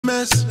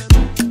mess.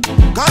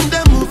 Come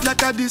they move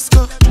like a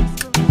disco.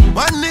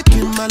 One nick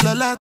in my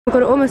lola.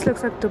 It almost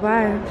looks like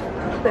Dubai.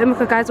 The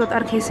Imika guys with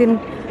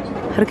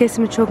Hargeisa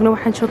Machogna,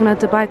 waxaan joognaa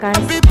Dubai guys.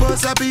 People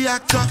be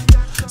actor,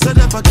 so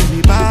never give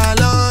me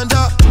ball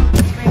under.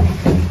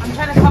 I'm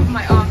trying to cover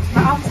my arms.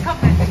 My arms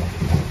covered.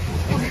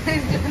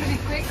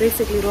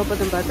 Basically, Robert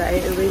and Bada,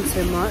 it rained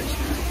so much.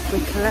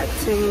 We're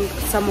collecting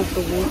some of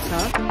the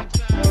water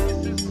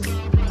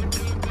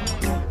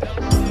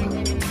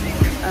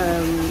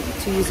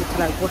to use it to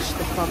like wash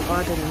the front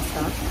garden and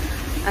stuff.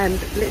 And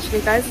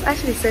literally guys, it's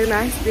actually so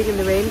nice being in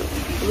the rain.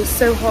 It was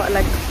so hot,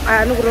 like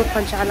I know rob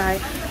khan jeclahay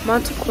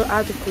maanta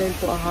aad u kuleel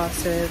buu ahaa,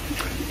 so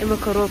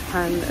imika rob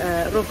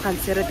khan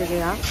sira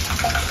dhigaya.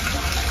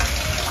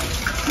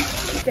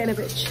 It's getting a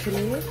bit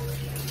chilly.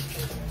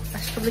 I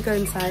should probably go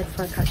inside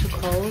for I catch a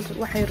cold.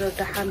 Waxay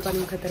rodaxan baan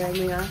imika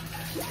dareemaya,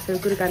 so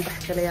gurigaan dhex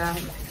galaya,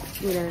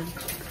 you know,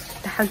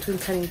 daxantu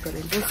intanin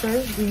galin. Also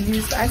we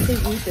used, I say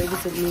we, it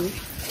wasn't me,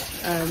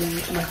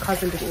 my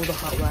cousin did all the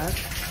hard work.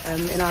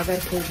 In our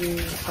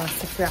veggie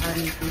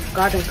and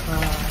garden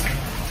car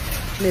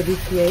maybe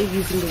PA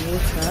using the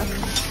water.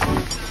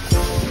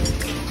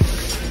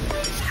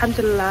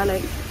 Alhamdulillah,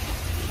 like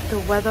the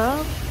weather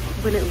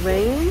when it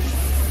rains,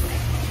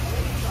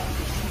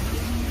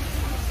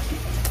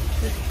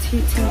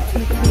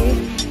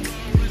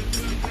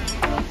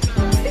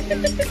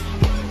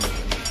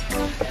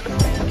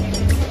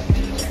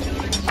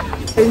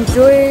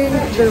 enjoying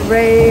the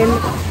rain.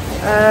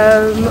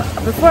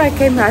 Before I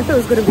came here, I thought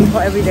it was going to be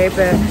hot every day,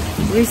 but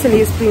recently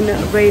it's been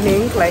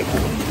raining like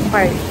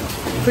quite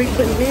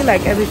frequently,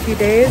 like every few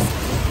days.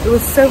 It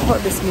was so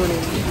hot this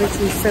morning,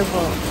 literally so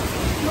hot.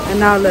 And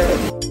now look.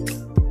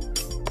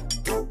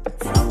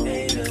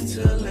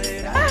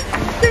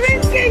 The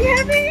rain's getting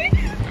heavy!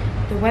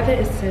 The weather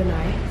is so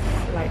nice,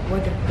 like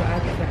weather.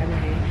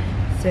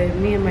 So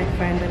me and my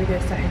friend, we were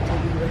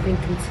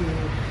thinking to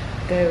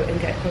go and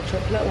get hot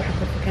chocolate.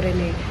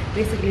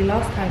 Basically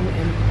last time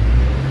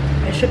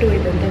I should have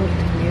waited until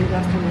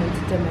last time I went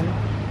to Daman.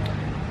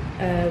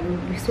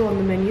 We saw on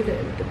the menu that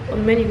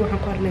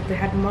they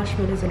had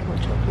marshmallows and hot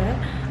chocolate.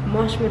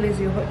 Marshmallows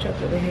or hot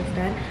chocolate they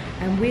had,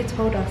 and we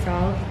told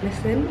ourselves,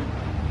 listen,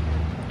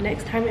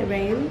 next time it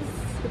rains,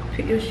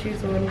 put your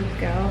shoes on,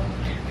 girl.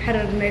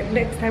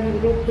 Next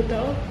time we'll put it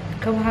up,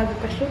 come have the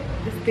special,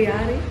 it's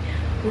diari.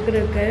 We're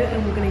gonna go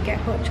and we're gonna get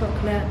hot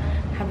chocolate,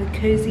 have a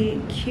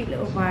cozy, cute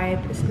little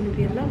vibe. It's gonna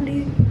be a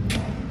lovely,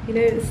 you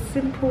know,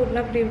 simple,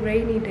 lovely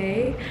rainy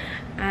day.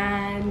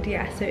 And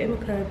yeah, so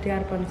imika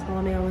diyaar baan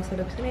isnoqonaya, waan soo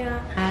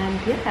dhabsanaya. And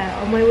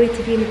yeah, on my way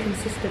to being a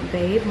consistent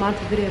babe,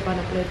 maanta video baan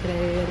upload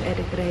gareeyay and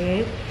edit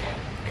gareeyay,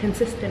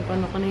 consistent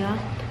baan noqonaya.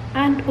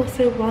 And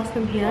also whilst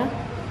I'm here,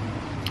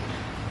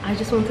 I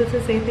just wanted to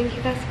say thank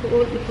you guys for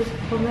all the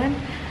positive comment.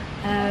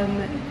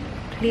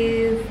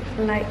 Please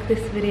like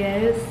this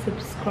video,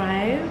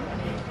 subscribe.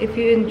 If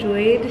you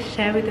enjoyed,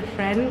 share with a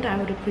friend, I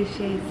would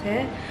appreciate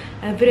it.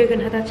 Video gan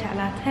hada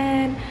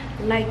jeclaateen,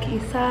 like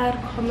isar,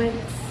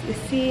 comments,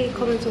 see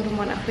comments on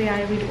one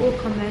I read all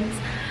comments.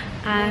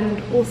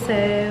 And also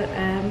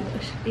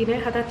you know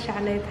hada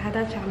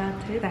jeclaatay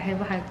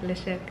saxiibaha la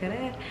share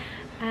kare,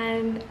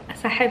 and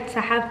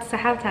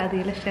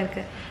saxaabtaada la share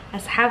kare,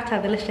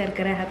 asxaabtaada la share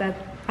kare hada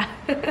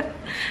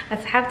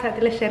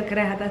asxaabtaada la share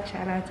kare hada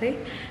jeclaatay,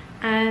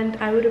 and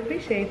I would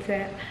appreciate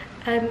it.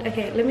 And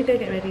okay, let me go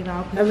get ready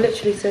now. I'm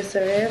literally so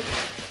sorry.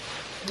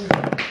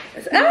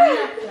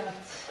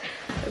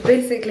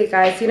 Basically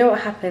guys, you know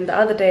what happened the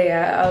other day?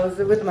 I was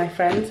with my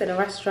friends in a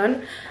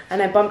restaurant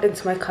and I bumped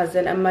into my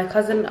cousin, and my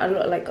cousin, a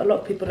lot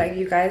of people like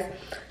you guys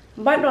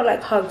might not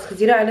like hugs,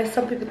 because you know, I know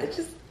some people that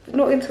just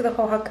not into the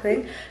whole hug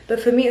thing, but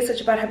for me it's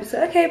such a bad habit,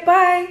 so okay,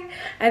 bye.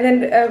 And then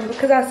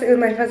because I was sitting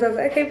with my friends, I was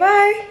like, okay,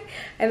 bye.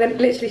 And then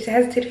literally she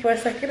hesitated for a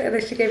second and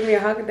then she gave me a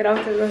hug, and then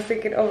afterwards I was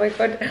thinking, oh my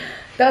god,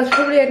 that was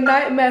probably a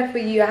nightmare for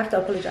you. I have to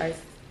apologize.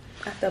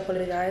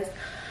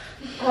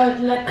 Or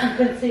like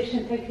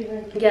compensation, thank you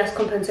very much. Yes,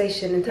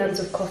 compensation in terms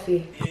of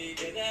coffee.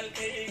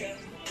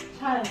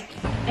 Hi.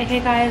 Okay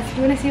guys,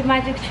 you want to see a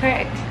magic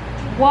trick?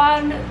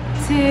 1,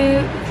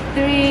 2,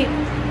 3,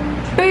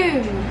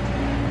 boom!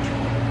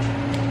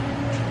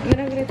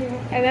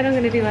 And then I'm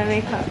gonna do my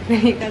makeup.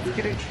 Then you guys are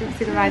gonna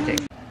see the magic.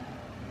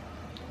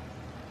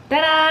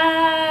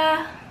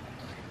 Ta-da!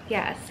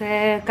 Yeah, so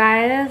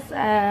guys,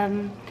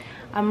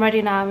 I'm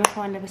ready now. I'm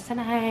going to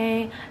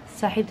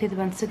Sahibti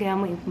baan sugaya.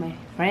 I'm waiting for my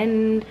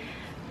friend.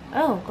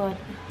 Oh god,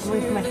 I'm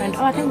waiting for my friend.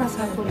 Oh, I think that's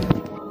how I call him.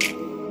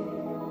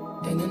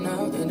 In and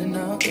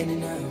out,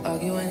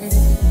 arguing,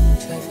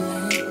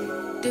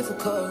 trifling,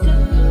 difficult.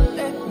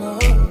 Let no,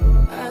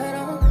 I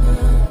don't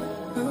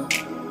know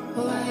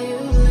why you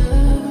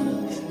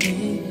love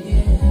me.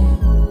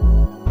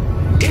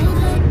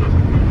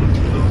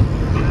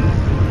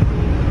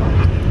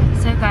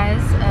 So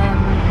guys,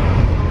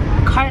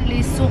 currently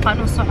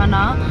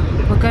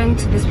we're going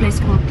to this place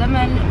called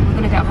Daman. We're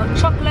gonna get hot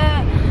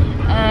chocolate.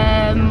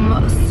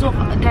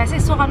 Did I say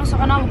We're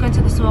going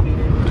to the souk,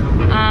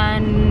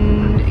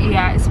 and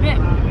yeah, it's a bit,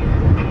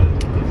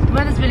 the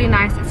weather's really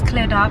nice. It's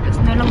cleared up, it's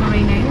no longer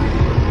raining.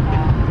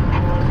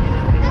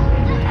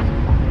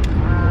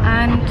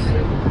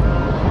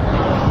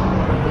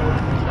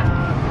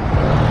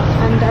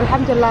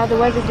 Alhamdulillah, the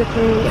weather's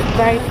looking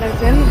very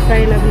pleasant,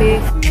 very lovely.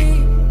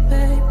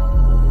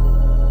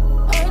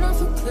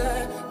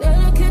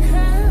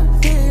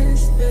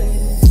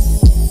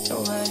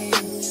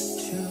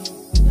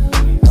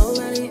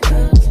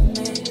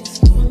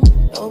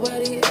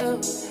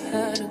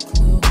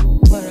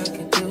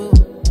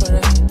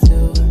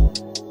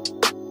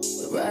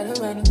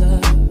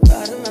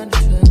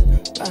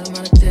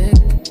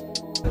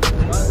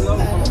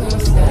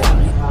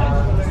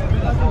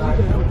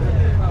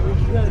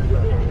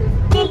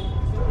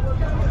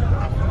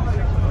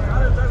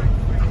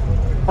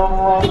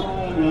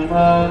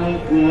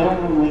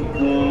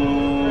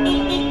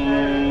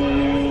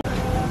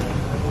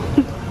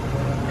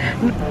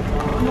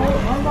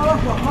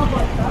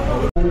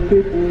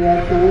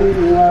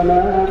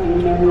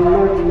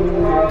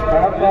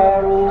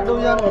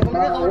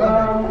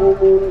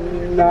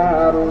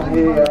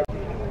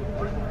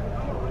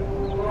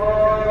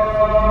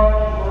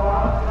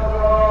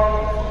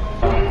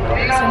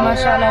 So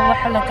mashallah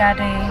waxaa la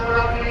gaadhay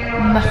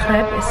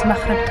maghrib, it's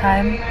maghrib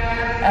time.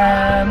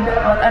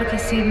 Waad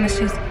arkaysiin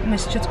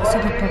masjidku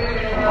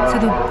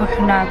siduu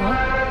buuxnaado,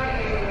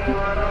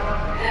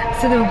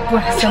 siduu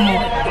buuxsamo,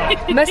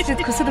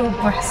 masjidku siduu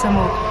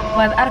buuxsamo.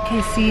 Waad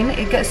arkaysiin,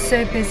 it gets so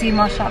busy,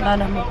 mashallah,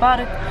 Allah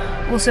Mubarak.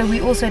 Also, we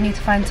also need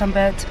to find some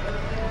bed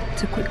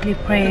to quickly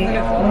pray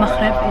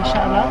maghrib,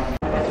 inshallah.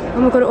 Oh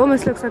my god, it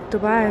almost looks like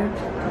Dubai.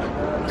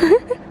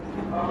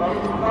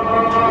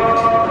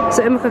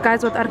 So imika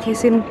guys, waad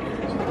arkaysiin,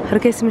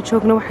 Hargeisa ma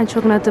joogno, waxaan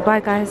joognaa Dubai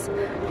guys.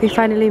 We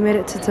finally made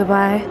it to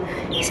Dubai.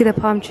 You see the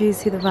palm trees,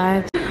 see the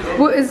vibes.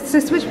 What is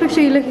this? Which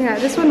picture are you looking at?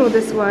 This one or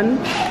this one?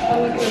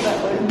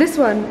 This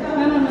one?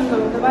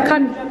 No.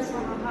 Can.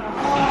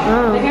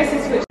 Oh.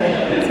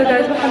 So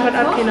guys, waxaan baan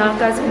arkaynaa.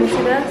 Guys, can you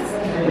see this?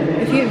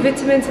 If you have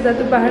vitamins hadaad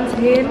u baahan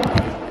tihiin,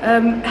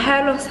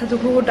 hair loss haduu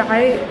kugu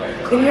dhacay,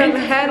 if you have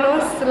hair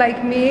loss like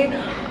me,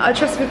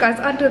 trust me guys,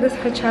 under this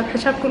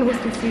hijab kun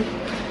hoostiisii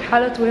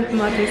xaalad way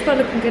xumaatay. It's not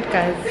looking good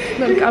guys. It's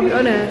not looking, I'll be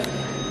honest.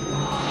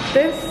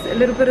 This, a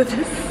little bit of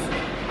this.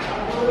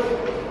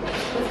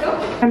 Let's go.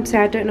 I'm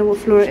sorry, I don't know what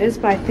floor it is,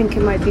 but I think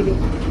it might be the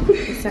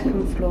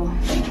second floor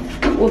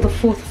or the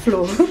fourth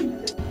floor.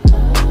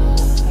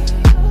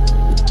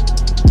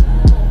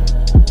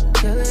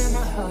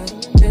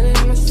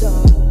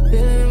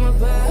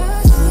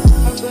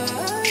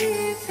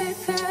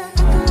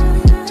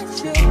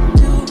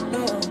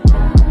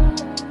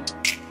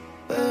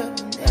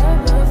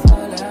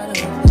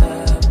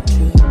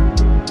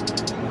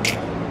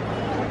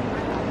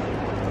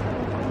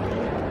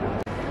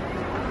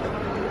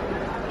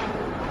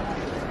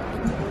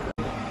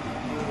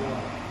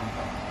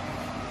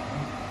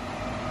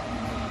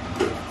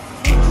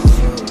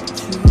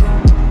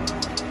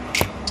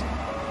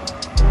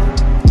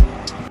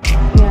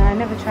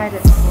 Tried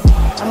it.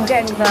 I'm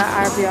getting the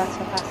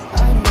arrabbiata pasta.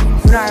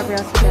 Not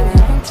arrabbiata,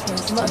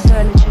 the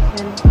mozzarella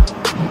chicken.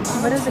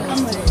 What does it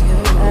come with?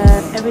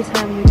 Every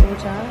time we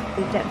order,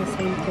 we get the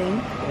same thing.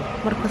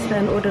 Marcos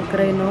then ordered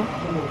grano.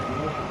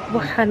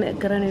 Waxaan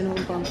garanayno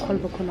baan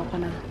kolba ku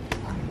noqonaa.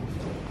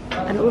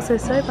 And also,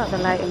 sorry about the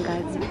lighting,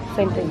 guys.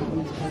 Same thing.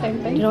 Same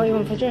thing. Do you know what you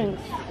want for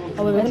drinks?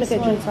 Oh, we're gonna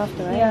get drinks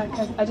after, right? Yeah,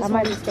 because I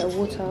might just get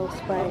water or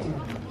Sprite.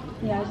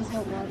 Yeah, I just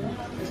want water.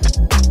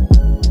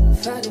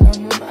 Fighting on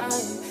my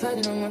mind,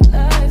 fighting on my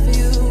life for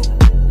you.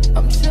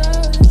 I'm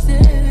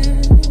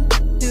trusting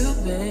you,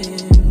 babe.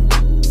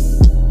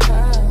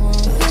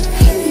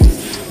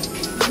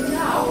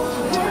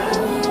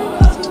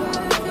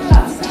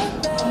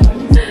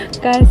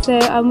 Guys, so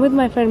I'm with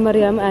my friend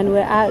Mariam and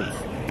we're at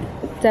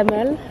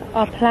Demel.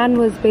 Our plan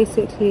was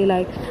basically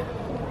like,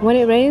 when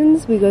it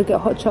rains, we go get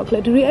hot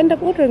chocolate. Did we end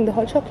up ordering the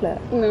hot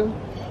chocolate? No,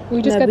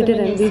 we just got the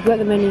didn't. We got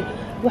the menu.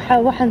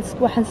 waxaan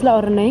sla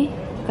oranay,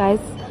 guys.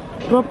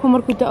 roobku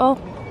markuu da'o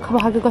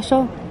kabaha gasho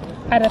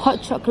hot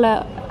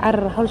chocolate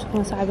carar hawsha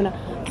kuma saabina.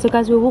 So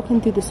guys, we're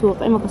walking through the souk.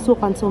 Imaka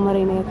souqan soo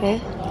maraynay, okay?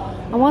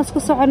 And once ku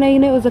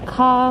soconaynay, it was a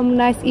calm,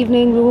 nice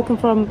evening. We're walking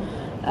from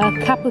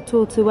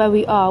capital to where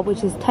we are,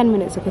 which is 10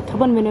 minutes, okay?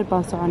 10 minutes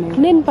baan soconay.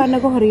 Nin baa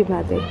naga hor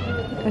yimaaday.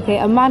 Okay,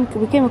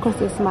 we came across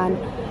this man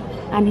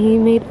and he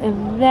made a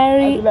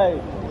very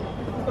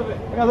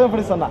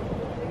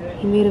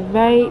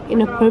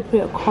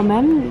inappropriate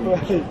comment.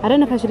 I don't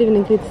know if I should even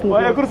include this in the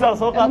video.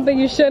 But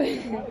you should.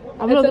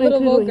 I'm not going to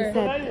include what he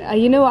said.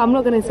 You know what? I'm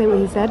not going to say what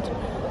he said.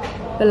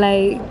 But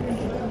like...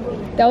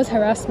 That was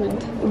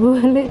harassment. We were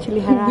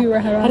literally harassed. We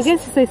were harassed.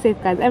 Hargeisa is so safe,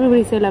 guys.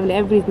 Everybody's so lovely.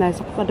 Everybody's nice.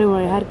 But don't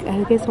worry.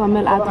 Hargeisa waa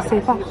meel aad u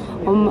safe ah.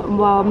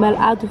 Waa meel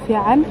aad u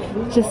fiican.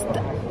 Just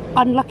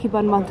unlucky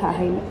baan maanta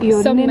ahayn.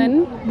 Some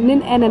men.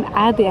 Nin aanan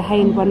caadi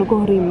ahayn baa nagu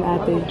hor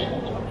yimaaday.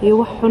 Iyo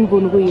wax xun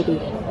buu nagu yidhi.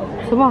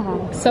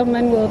 Some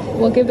men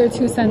will give their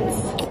 2 cents.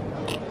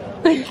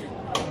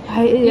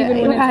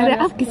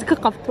 Afkiis ka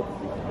qabto.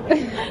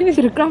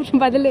 Should have grabbed him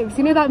by the lips.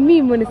 You know that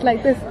meme when it's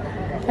like this?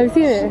 Have you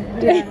seen it?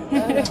 Yeah.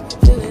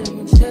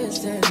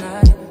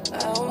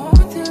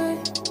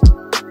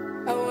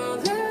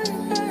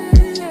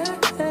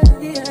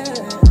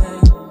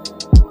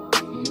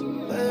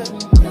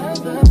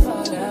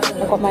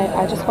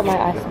 I just got my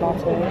iced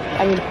latte.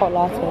 I mean hot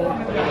latte.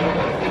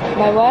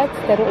 My words,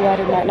 they're not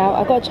wording right now.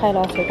 I got a chai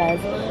latte,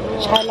 guys.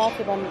 Chai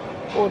latte ban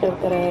order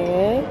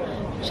kare.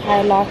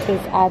 Chai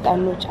lattes add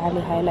anu chai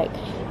hai. Like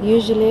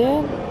usually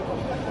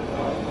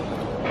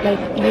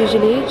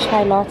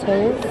chai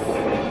lattes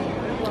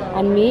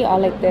and me are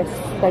like this.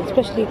 Like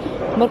especially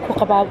marku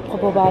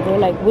qababo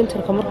like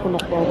winter ka marku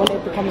noqdo when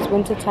it becomes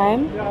winter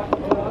time.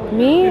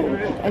 Me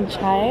and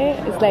chai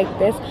is like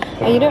this.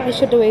 And you know I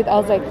should do it. I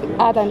was like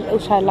add an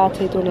chai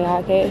latte dunya,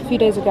 okay? A few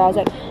days ago I was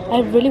like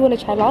I really want a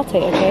chai latte,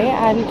 okay?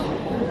 And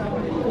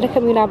look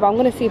at me now, but I'm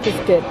gonna see if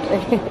it's good.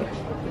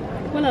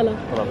 ولا لا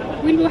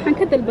وين waxaan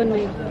ka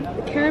dalbanay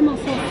caramel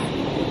sauce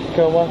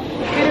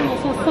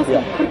sauce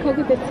korka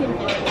ugu dartiin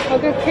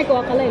oga cake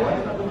waa qalay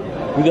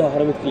gudaha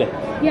hore mid kale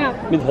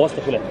mid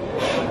hoosta kale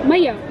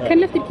maya kan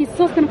laftirkiisa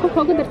sauce kan korka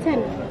ugu darteen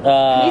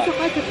meesha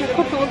qaadka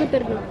korka ugu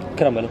darno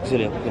caramel ku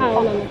siliya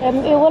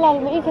walaal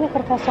ma ii kani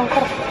kartaa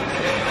sonkor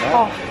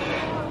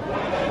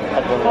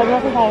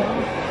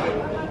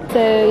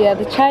So yeah,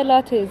 the chai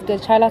latte is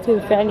good. Chai latte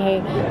with fi'an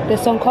the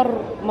sonkor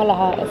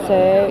malaha. So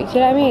you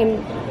know what I mean?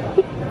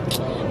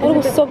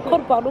 sonkor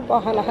baan u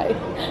baahanahay.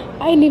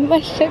 I need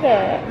my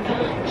sugar.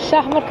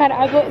 Shah markaan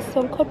cabo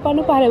sonkor baan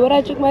u baahanahay.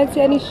 Waraajig ma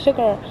I need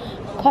sugar.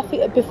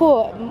 Coffee before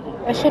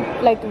I should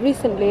like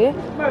recently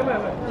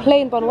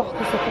plain baan wax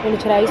kasta ku cuni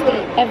jiray. I used to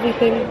eat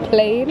everything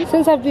plain.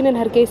 Since I've been in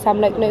Hargeisa, I'm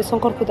like no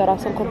sonkor ku dara.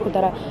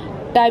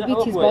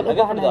 Diabetes baan u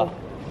baahanahay.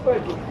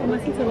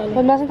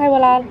 Ma santahay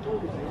walaal.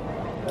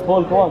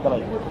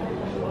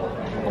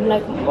 I'm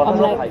like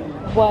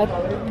what?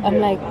 I'm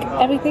like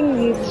everything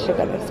needs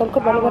sugar.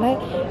 Sonkor baan ugu nahay.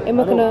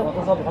 Imakana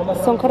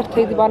sonkor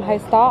taydi baan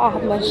haystaa. I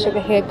have my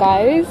sugar here,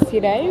 guys.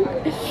 You know.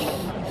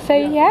 So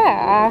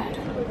yeah.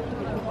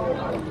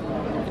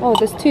 Oh,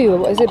 there's two.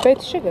 Is it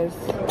both sugars?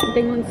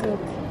 They want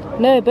salt.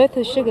 No, both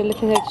are sugar.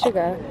 Looking like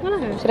sugar.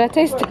 Should I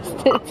taste it?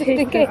 Just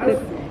in case.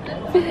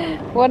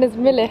 One is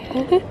milk.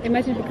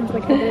 Imagine it becomes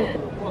like a bread.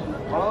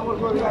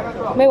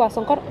 May waa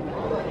sonkor.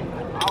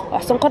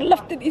 Sonkor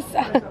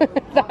laftiisa.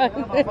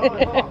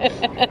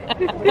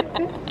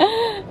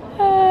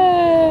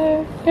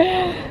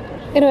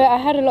 Anyway, I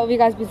heard a lot of you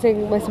guys been saying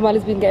my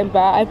Somali's been getting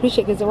better. I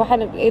appreciate it.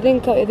 waxaan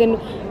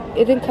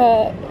idinka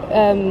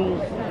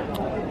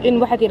in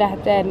waxaad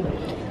yiraahdeen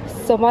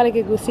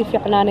Somaligaygu si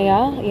fiicnaanaya,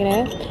 you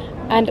know.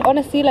 And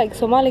honestly, like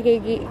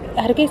Somaligaygi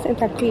Hargeisa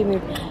intaan ku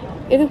yimid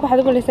idinku waxaad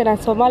u malaysaan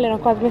inaan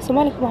Somaliland ku hadlo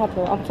Somali kuma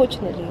hadlo.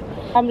 Unfortunately,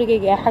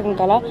 familygayga ay xagan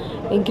gala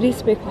Ingiriis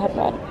bay ku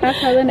hadlaan.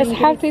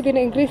 Asxaabtaydina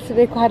Ingiriis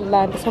bay ku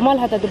hadlaan. Somali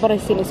hadda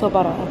baraysiin soo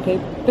bara, okay?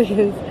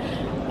 Because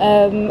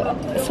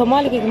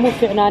Somaligaygu muu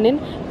fiicnaanin,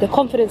 the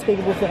confidence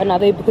gaygu buu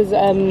fiicnaaday because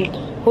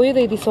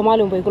hooyadaydii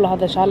Somali bay kula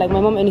hadashaa. Like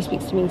my mom only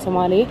speaks to me in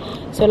Somali,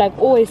 so like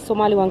always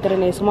Somali waan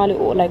garanay. Somali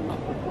like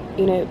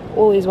you know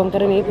always waan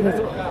garanay because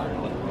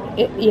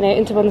you know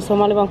inta badan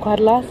Somali waan ku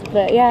hadlaa.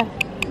 But yeah,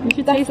 you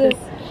should taste this.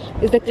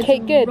 Is the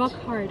cake good? Rock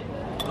hard.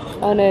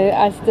 Oh no,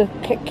 as the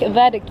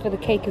verdict for the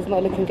cake is not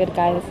looking good,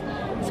 guys.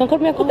 Sonkor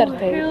miyaa ku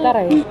dartay?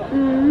 Daray.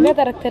 Miyaa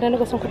daragtay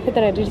aniga sonkor ku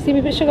daray? Did you see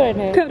me put sugar in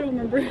here? I don't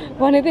remember.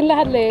 Waan idin la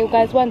hadlay,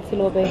 guys. One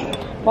silobe.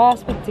 While I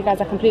speak to you guys,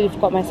 I completely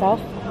forgot myself.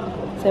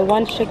 So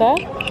 1 sugar,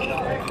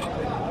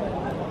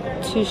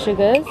 2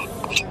 sugars.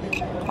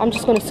 I'm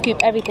just gonna scoop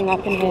everything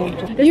up in here.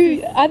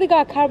 I think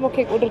our caramel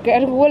cake order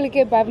get really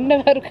good, but I've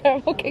never had a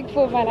caramel cake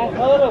for my life.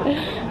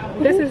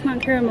 This is not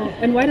caramel.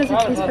 And why does it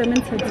taste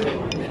fermented?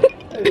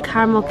 The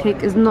caramel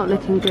cake is not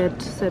looking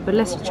good, so but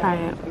let's try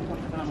it.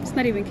 It's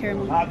not even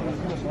caramel.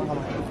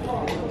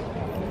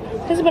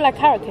 It's a bit like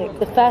carrot cake.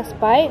 The first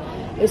bite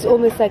is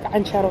almost like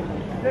ancharo.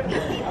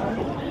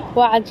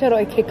 Well, ancharo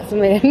cake is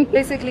made.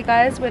 Basically,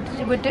 guys,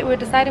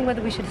 we're deciding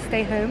whether we should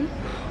stay home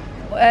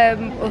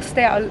or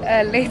stay out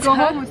later. Go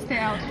home or stay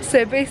out.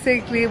 So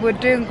basically, we're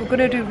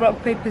gonna do rock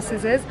paper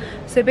scissors.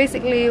 So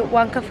basically,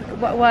 one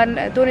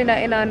doonina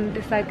inaan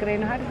decide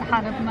gareyno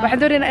waxaan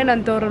doonina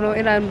inaan doorano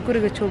inaan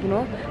guriga joogno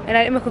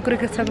inaan imika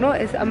guriga tagno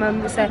ama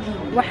mise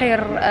wax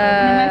yar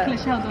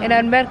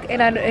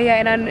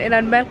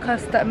inaan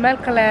meel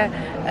kale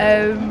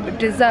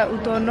dessert u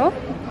doono.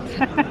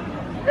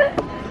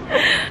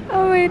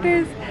 Oh my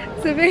days.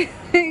 So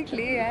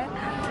basically, yeah.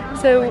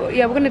 So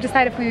yeah, we're gonna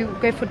decide if we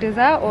go for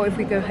dessert or if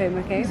we go home,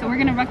 okay? So we're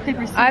gonna rock,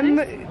 paper, scissors? I'm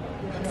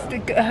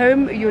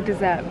home, your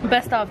dessert.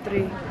 Best out of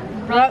 3.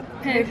 Rock,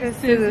 paper,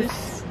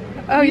 scissors.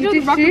 Oh, you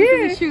did rock, shoot?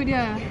 Paper, shoot,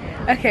 yeah.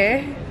 Okay.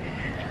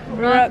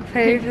 Rock,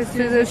 paper,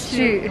 scissors,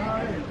 shoot.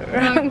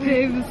 Rock,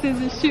 paper,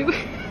 scissors, shoot.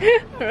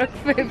 Rock,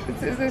 paper,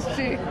 scissors,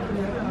 shoot.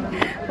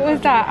 What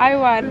was that? I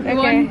won.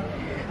 Okay.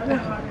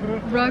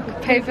 Rock,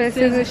 paper,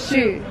 scissors,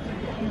 shoot.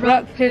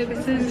 Rock, paper,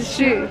 scissors,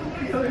 shoot.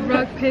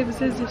 Rock, paper,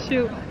 scissors,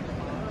 shoot.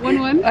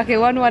 1-1. Okay,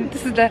 1-1.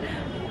 This is the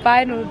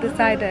final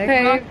decider.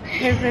 Okay. Rock,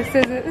 paper,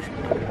 scissors.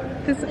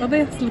 This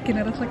other's looking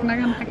at us like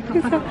Nagan.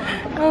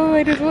 Oh,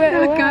 it is wet.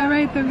 That guy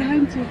right there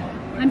behind you,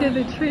 under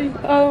the tree.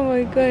 Oh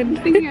my god.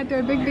 Thinking at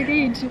their big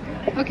age.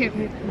 Okay.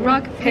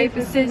 Rock,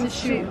 paper, scissors,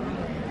 shoot.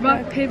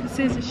 Rock, paper,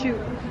 scissors, shoot.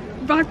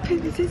 Rock,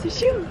 paper, scissors,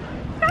 shoot.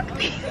 Rock,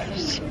 paper,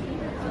 shoot.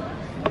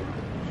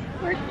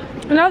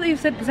 Now that you've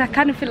said this, I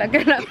kind of feel like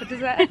going out for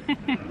dessert.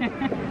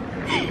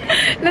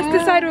 Let's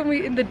decide when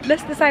we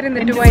let's decide in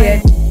the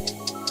duet.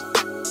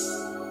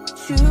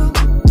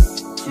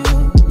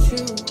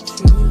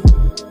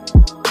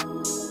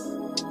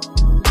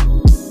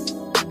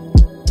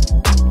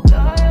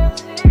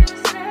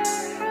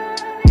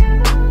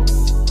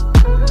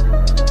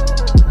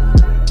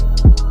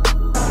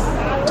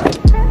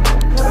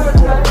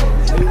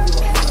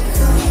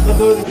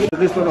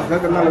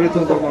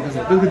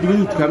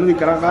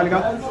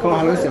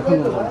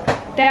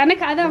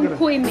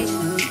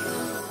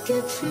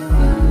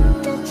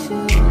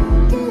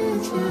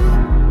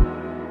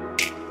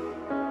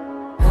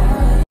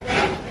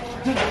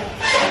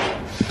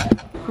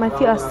 My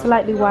feet are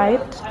slightly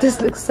wide. This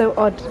looks so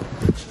odd,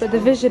 but the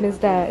vision is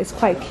there. It's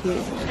quite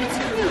cute.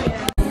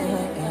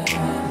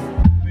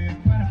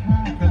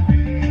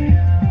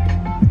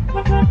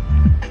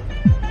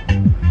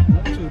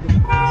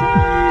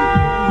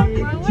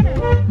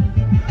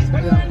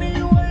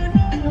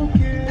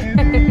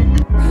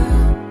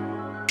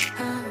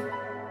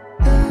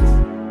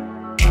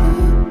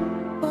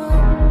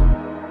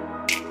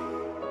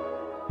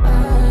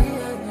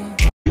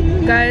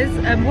 Guys,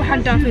 waxaan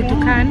dhaafay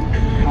dukaan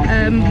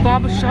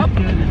barber shop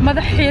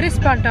madax xiiris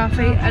baan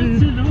dhaafay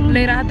la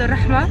yiraahdo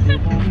Raxma.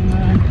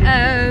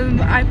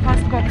 I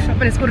passed barber shop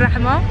and it's called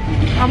Raxma.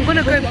 I'm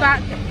gonna go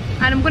back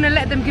and I'm gonna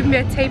let them give me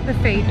a taper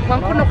fade. Waan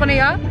ku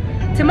noqonayaa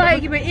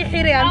timahaygi bay ii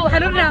xirayaan.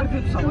 Waxaan oranaa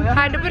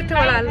haa dhibirta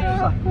walaal.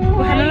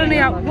 Waxaan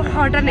oranayaa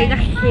waxoo dhan iga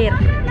xiir.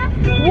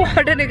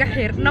 Waxoo dhan iga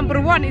xiir. Number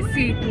 1 is C.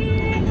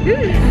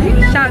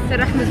 Shout out to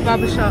Raxma's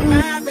barber shop.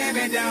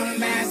 Don't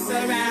mess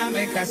around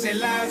because she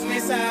loves me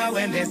so,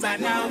 and this I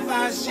know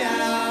for sure.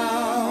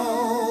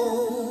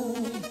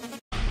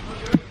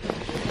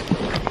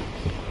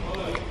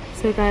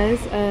 So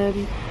guys,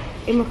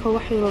 imika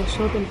wax yar oo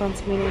shopping baan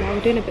sameynayna.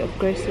 We're doing a bit of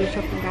grocery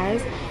shopping,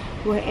 guys.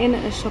 We're in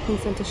a shopping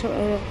center.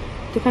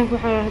 Dukaanka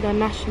waxaa la yiraahdaa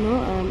National.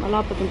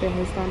 Alaab badan bay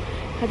haystaan.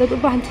 Haddaad u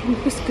baahan tihiin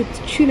biscuit,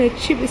 tuna,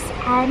 chips,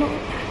 caano,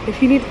 if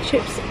you need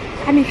chips,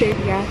 anything,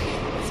 yeah.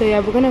 So yeah,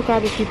 we're gonna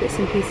grab a few bits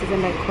and pieces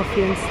and like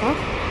coffee and stuff.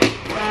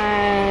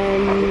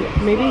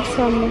 Maybe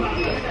some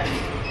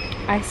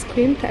ice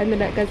cream to end the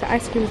night, guys. The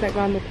ice cream is like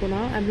around the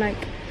corner. I'm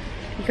like,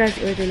 you guys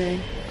already know,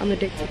 I'm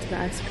addicted to the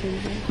ice cream.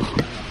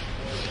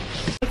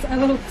 It's a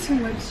little too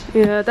much.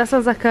 Yeah, that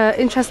sounds like an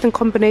interesting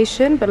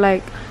combination, but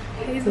like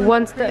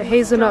once the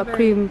hazelnut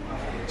cream,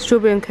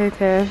 strawberry and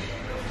cocoa.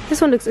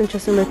 This one looks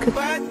interesting. Like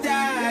But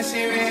does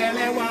she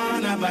really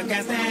wanna, but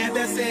can't stand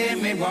to see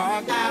me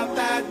walk out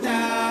the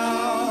door.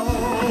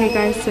 okay,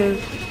 guys. So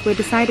we're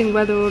deciding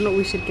whether or not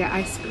we should get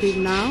ice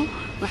cream now.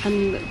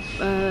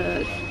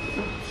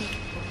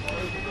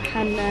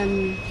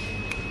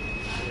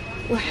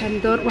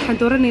 waxaan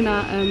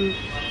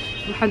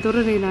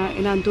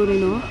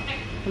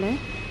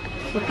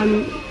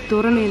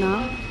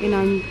dooranaynaa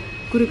inaan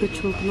guriga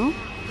joogno.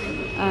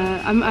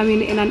 I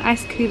mean inaan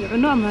ice cream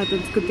cuno ama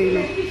haddaan isku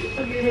dayno.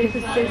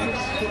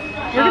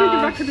 We're gonna go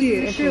back to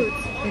the shoot.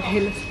 Okay,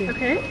 let's go.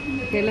 Okay?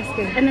 Okay, let's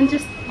go. And then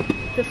just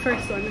the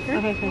first one, okay?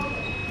 Okay, okay.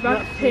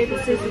 Rock, paper,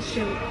 scissors,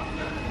 shoot.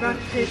 Rock,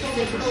 paper,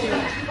 scissors,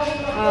 shoot.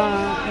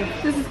 Okay.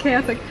 This is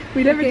chaotic.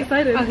 We never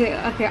decided. Okay,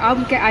 okay.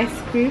 I'll get ice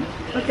cream.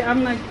 Okay,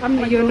 I'm like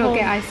You'll go not home.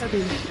 get ice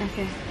cream.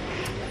 Okay.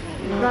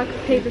 Rock,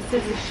 paper,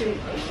 scissors, shoot.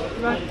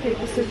 Rock,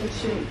 paper, scissors,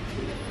 shoot.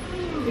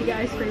 We get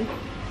ice cream.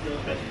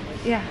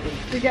 Yeah.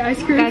 We get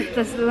ice cream. Guys,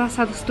 that's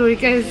how the story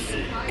goes.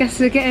 Guess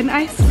we're getting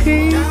ice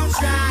cream.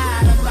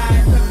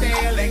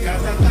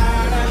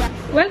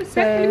 Well,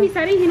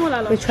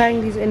 we're trying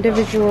these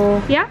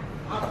individual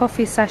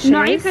coffee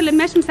sachets.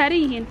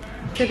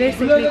 So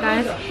basically,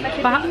 guys,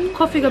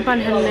 coffee ban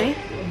helnay.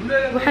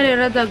 Waxaan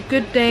yiraahdaa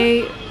good day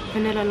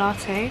vanilla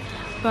latte,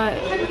 but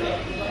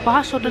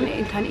bahasho dhan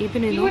intaan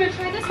iibinayno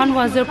kan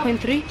waa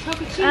 0.3.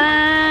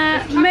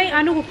 May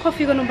anigu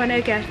coffee ganu ban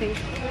eegay, I think.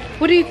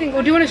 What do you think?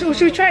 Or do you want to?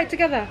 Should we try it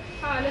together?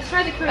 Let's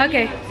try the cream.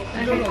 Okay.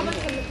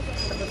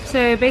 So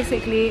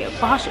basically,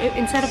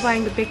 instead of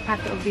buying the big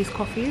packet of these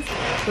coffees,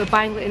 we're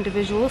buying the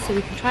individual so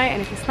we can try it,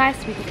 and if it's nice,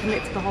 we can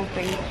commit to the whole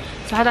thing.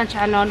 So هذا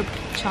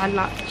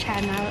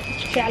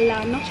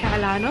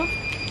شعلانو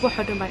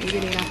وحدهم بعد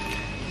يبينينا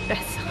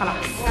بس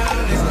خلاص.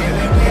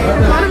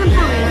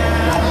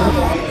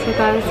 So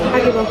guys,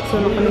 حاجة بنقصه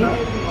نقولي.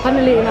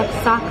 Finally, enough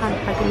sake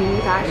حاجة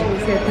actually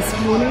said this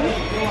morning.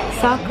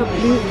 Sake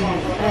blue.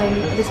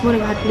 This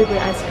morning I had blueberry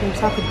ice cream.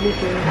 Sake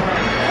blueberry.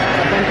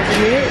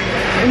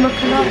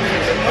 المكنة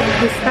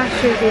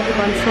pistachio gave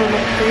one so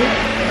much food.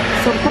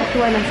 So pop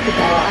one and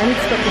sugar. I need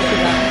to stop the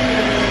sugar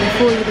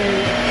before the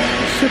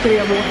sugar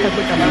you will have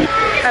with them.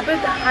 I bet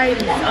the high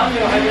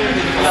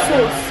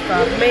sauce,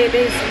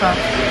 mayonnaise,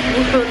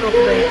 we don't know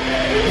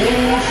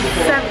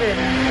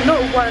 $7, not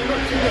 1,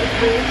 not 2, not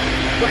 3.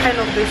 We had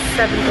of this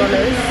 $7.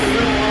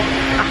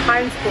 A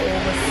Heinz bottle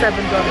was $7,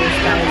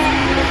 guys.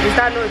 Is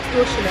that not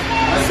extortionate?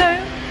 So,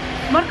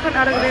 markan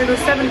aragneedo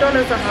 $7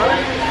 a half.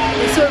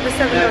 saw it for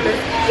 $7.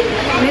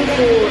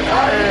 Ninku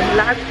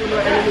lacag buu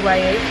noo celin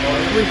waayay.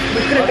 We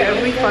couldn't get a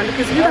refund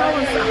because you know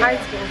one's a high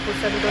school for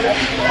 $7.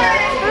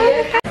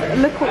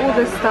 Look at all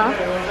this stuff.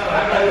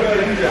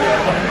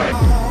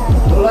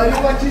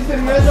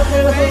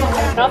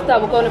 After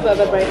we're going to a bit of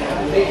a break.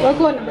 We're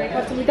going to break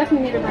after we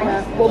definitely need a break.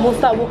 Well, we'll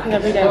start walking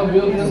every day.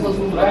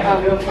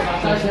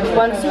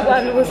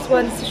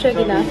 Once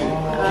shagina.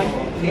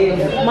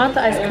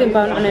 Manta ice cream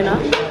ban anina.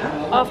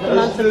 After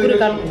manta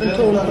gurigan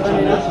into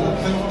anina.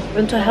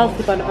 Into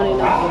healthy ban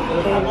anina.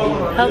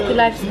 Healthy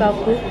lifestyle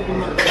food.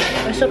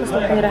 I show us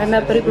something that I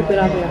have very good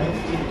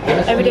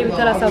every day we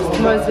tell ourselves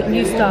tomorrow's a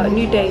new start, a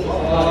new day,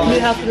 new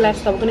healthy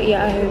lifestyle. We're gonna eat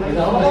at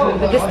home.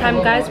 But this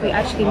time, guys, we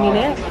actually mean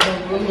it.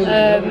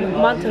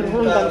 Manta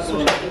run I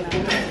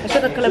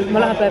should have called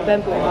Malaha by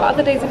Bamboo.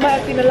 Other days it might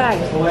have been a lie.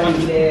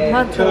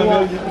 Manta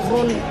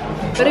run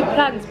very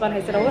plans, but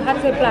I said, how do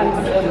you say plans?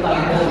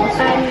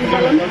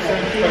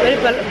 Very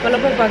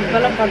balabans,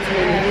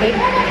 okay?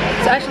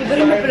 So actually,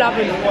 very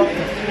balabana.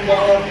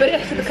 Very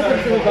actually,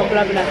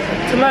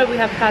 tomorrow we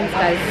have plans,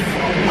 guys.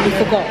 We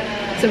forgot.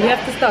 So we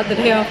have to start the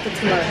day after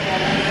tomorrow.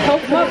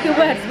 Mark your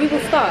words, we will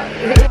start.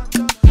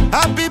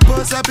 Happy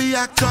boss, happy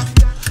actor.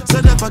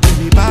 So never give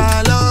me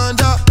ball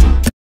under.